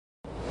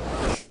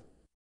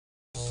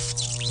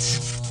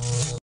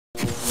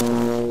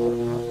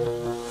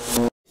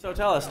So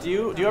tell us, do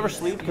you ever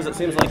sleep? Because it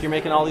seems like you're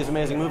making all these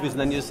amazing movies, and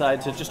then you decide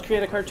to just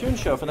create a cartoon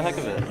show for the heck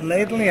of it.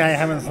 Lately, I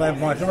haven't slept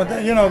much, but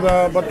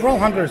but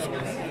Trollhunters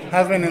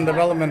has been in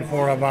development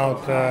for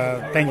about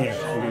 10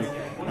 years,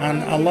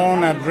 and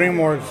alone at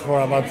DreamWorks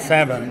for about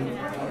 7,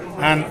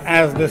 and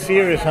as the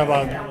series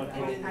about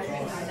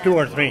 2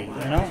 or 3,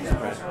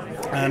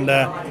 and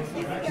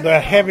the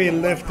heavy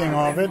lifting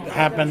of it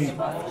happened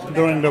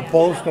during the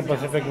post of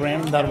Pacific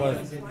Rim. That was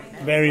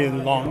very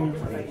long,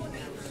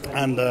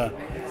 and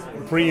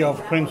pre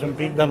of Crimson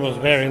Peak, that was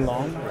very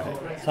long.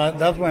 So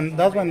that's when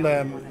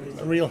the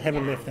real heavy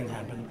lifting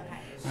happened.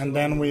 And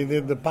then we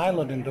did the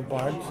pilot in 2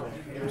 parts.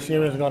 The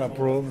series got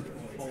approved,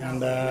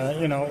 and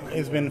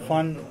it's been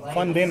fun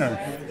dinner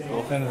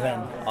since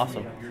then.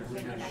 Awesome.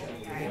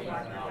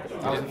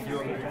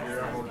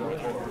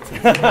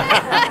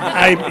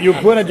 You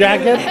put a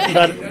jacket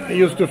that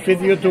used to fit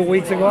you 2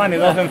 weeks ago, and it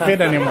doesn't fit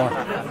anymore.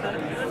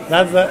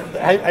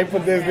 I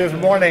put this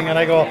morning, and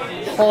I go,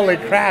 holy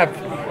crap!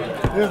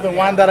 This is the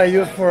one that I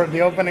used for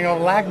the opening of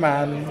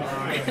Lagma, and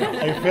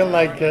I feel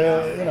like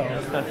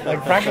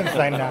like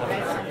Frankenstein now.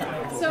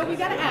 So we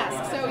got to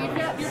ask. So you've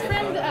got your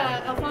friend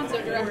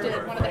Alfonso directed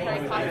one of the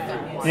Harry Potter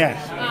films.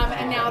 Yes.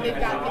 And now they've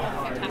got the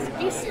Fantastic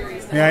Beasts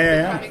series coming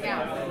out.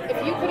 If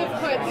you could have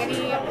put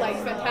any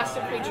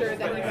fantastic creature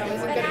that you know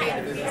isn't going to be in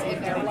the movies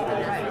in there, what would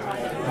it be?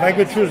 If I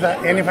could choose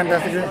any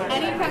fantastic creature?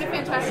 Any kind of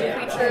fantastic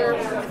creature.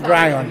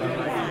 Dragon.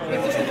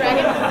 Just a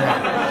dragon?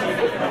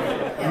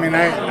 I mean,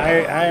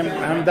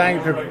 I'm dying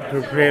to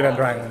create a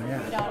dragon, Yeah.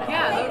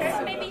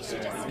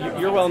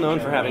 You're well known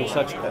for having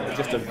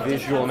just a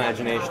visual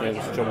imagination and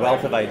such a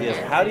wealth of ideas.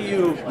 How do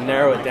you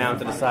narrow it down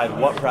to decide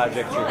what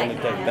projects you're going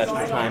to invest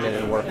your time in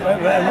and work on?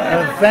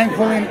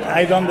 Thankfully,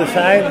 I don't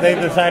decide. They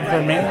decide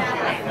for me.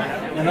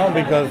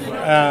 Because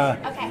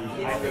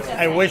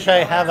I wish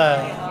I had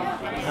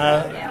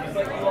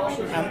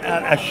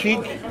a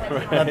sheet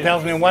that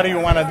tells me what do you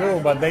want to do,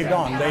 but they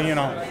don't.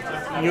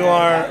 You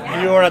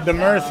are at the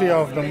mercy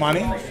of the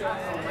money,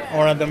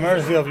 or at the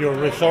mercy of your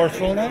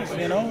resourcefulness.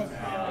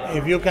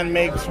 If you can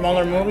make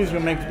smaller movies, you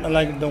make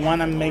like the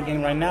one I'm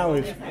making right now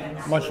is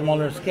much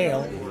smaller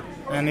scale,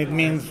 and it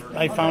means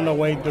I found a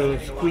way to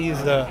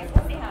squeeze the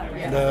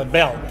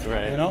belt.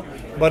 Right.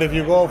 But if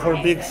you go for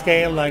big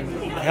scale like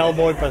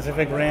Hellboy,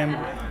 Pacific Rim,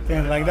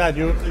 things like that,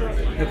 you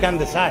can't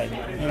decide.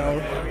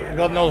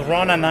 God knows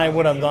Ron and I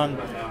would have done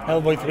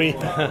Hellboy 3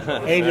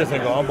 ages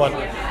ago, but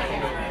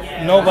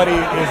nobody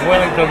is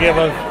willing to give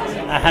us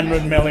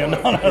 $100 million.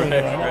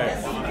 Right.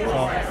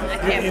 So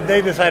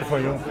they decide for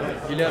you.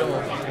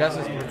 Guillermo,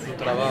 gracias por tu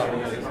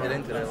trabajo,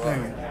 excelente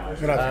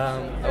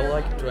trabajo. I would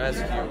like to ask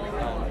you,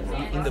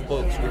 in the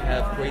books we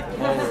have great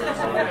horror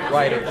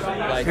writers.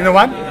 In the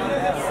what?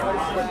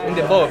 In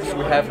the books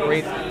we have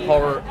great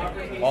horror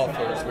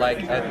authors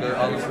like Edgar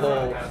Allan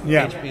Poe,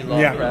 H.P.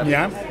 Lovecraft.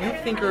 Yeah. You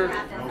think are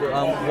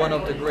one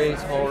of the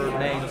greatest horror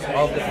names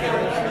of the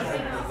films?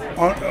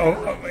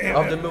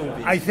 Of the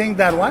movie. I think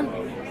that one.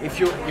 Do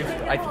you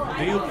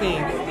think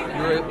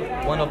you're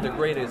one of the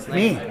greatest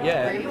names? Me?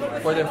 Yeah,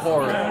 for the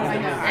horror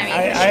in the movie.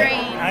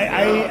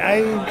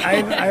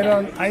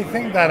 I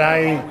think that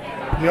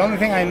the only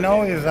thing I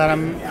know is that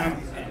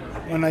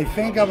when I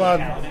think about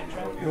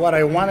what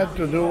I wanted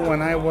to do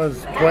when I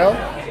was 12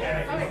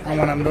 and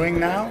what I'm doing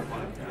now,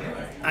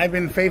 I've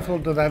been faithful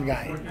to that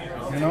guy.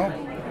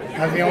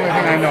 That's the only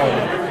thing I know.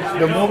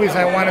 The movies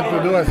I wanted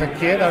to do as a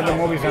kid are the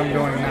movies I'm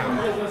doing now.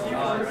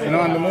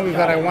 And the movies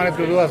that I wanted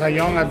to do as a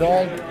young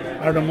adult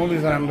are the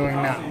movies that I'm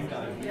doing now.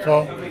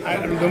 So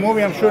the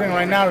movie I'm shooting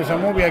right now is a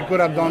movie I could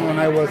have done when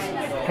I was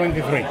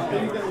 23.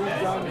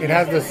 It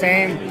has the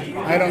same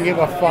I don't give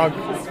a fuck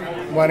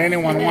what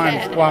anyone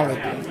wants quality.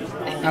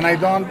 And I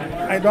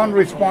don't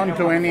respond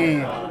to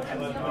any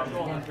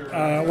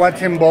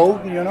what's in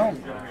vogue,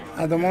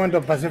 At the moment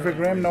of Pacific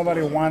Rim,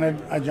 nobody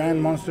wanted a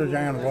giant monster,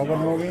 giant robot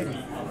movie.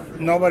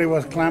 Nobody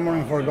was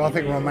clamoring for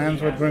gothic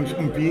romance with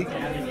Crimson Peak.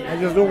 I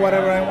just do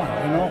whatever I want,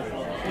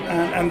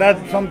 And that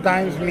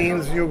sometimes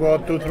means you go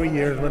 2-3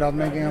 years without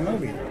making a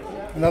movie.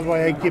 And that's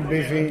why I keep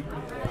busy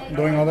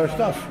doing other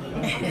stuff.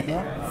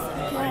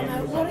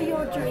 What are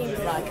your dreams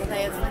like? Are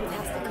they as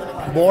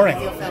fantastical? Boring.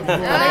 Are they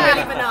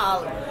really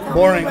banal?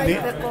 Boring.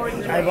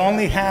 I've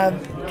only had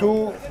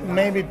 2,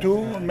 maybe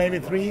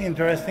 3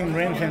 interesting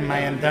dreams in my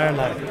entire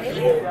life.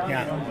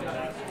 Yeah.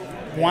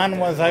 One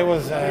was I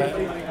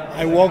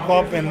woke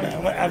up and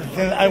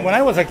when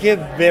I was a kid,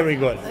 very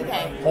good,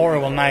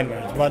 horrible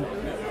nightmares. But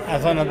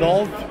as an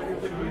adult,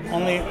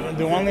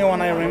 the only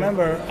one I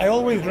remember, I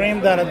always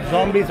dreamed that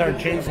zombies are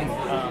chasing me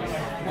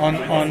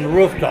on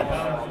rooftops,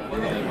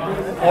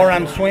 or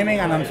I'm swimming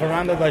and I'm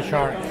surrounded by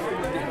sharks.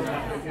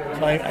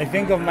 So I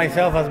think of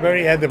myself as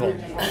very edible. You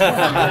still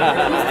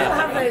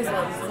have those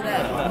ones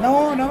today?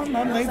 No,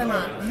 not lately.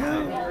 No.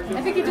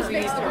 I think he just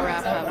makes to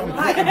wrap up.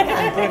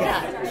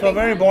 So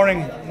very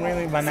boring,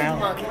 really banal.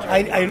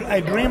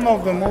 I dream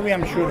of the movie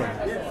I'm shooting.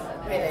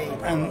 Really?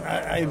 And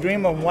I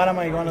dream of what am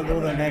I going to do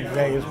the next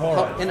day. It's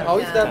horrible. And how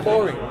is that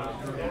boring?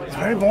 It's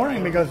very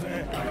boring because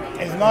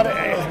it's not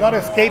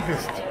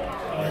escapist.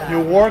 You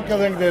work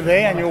during the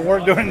day and you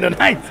work during the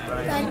night.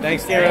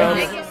 Thanks, Kira.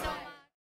 Thank you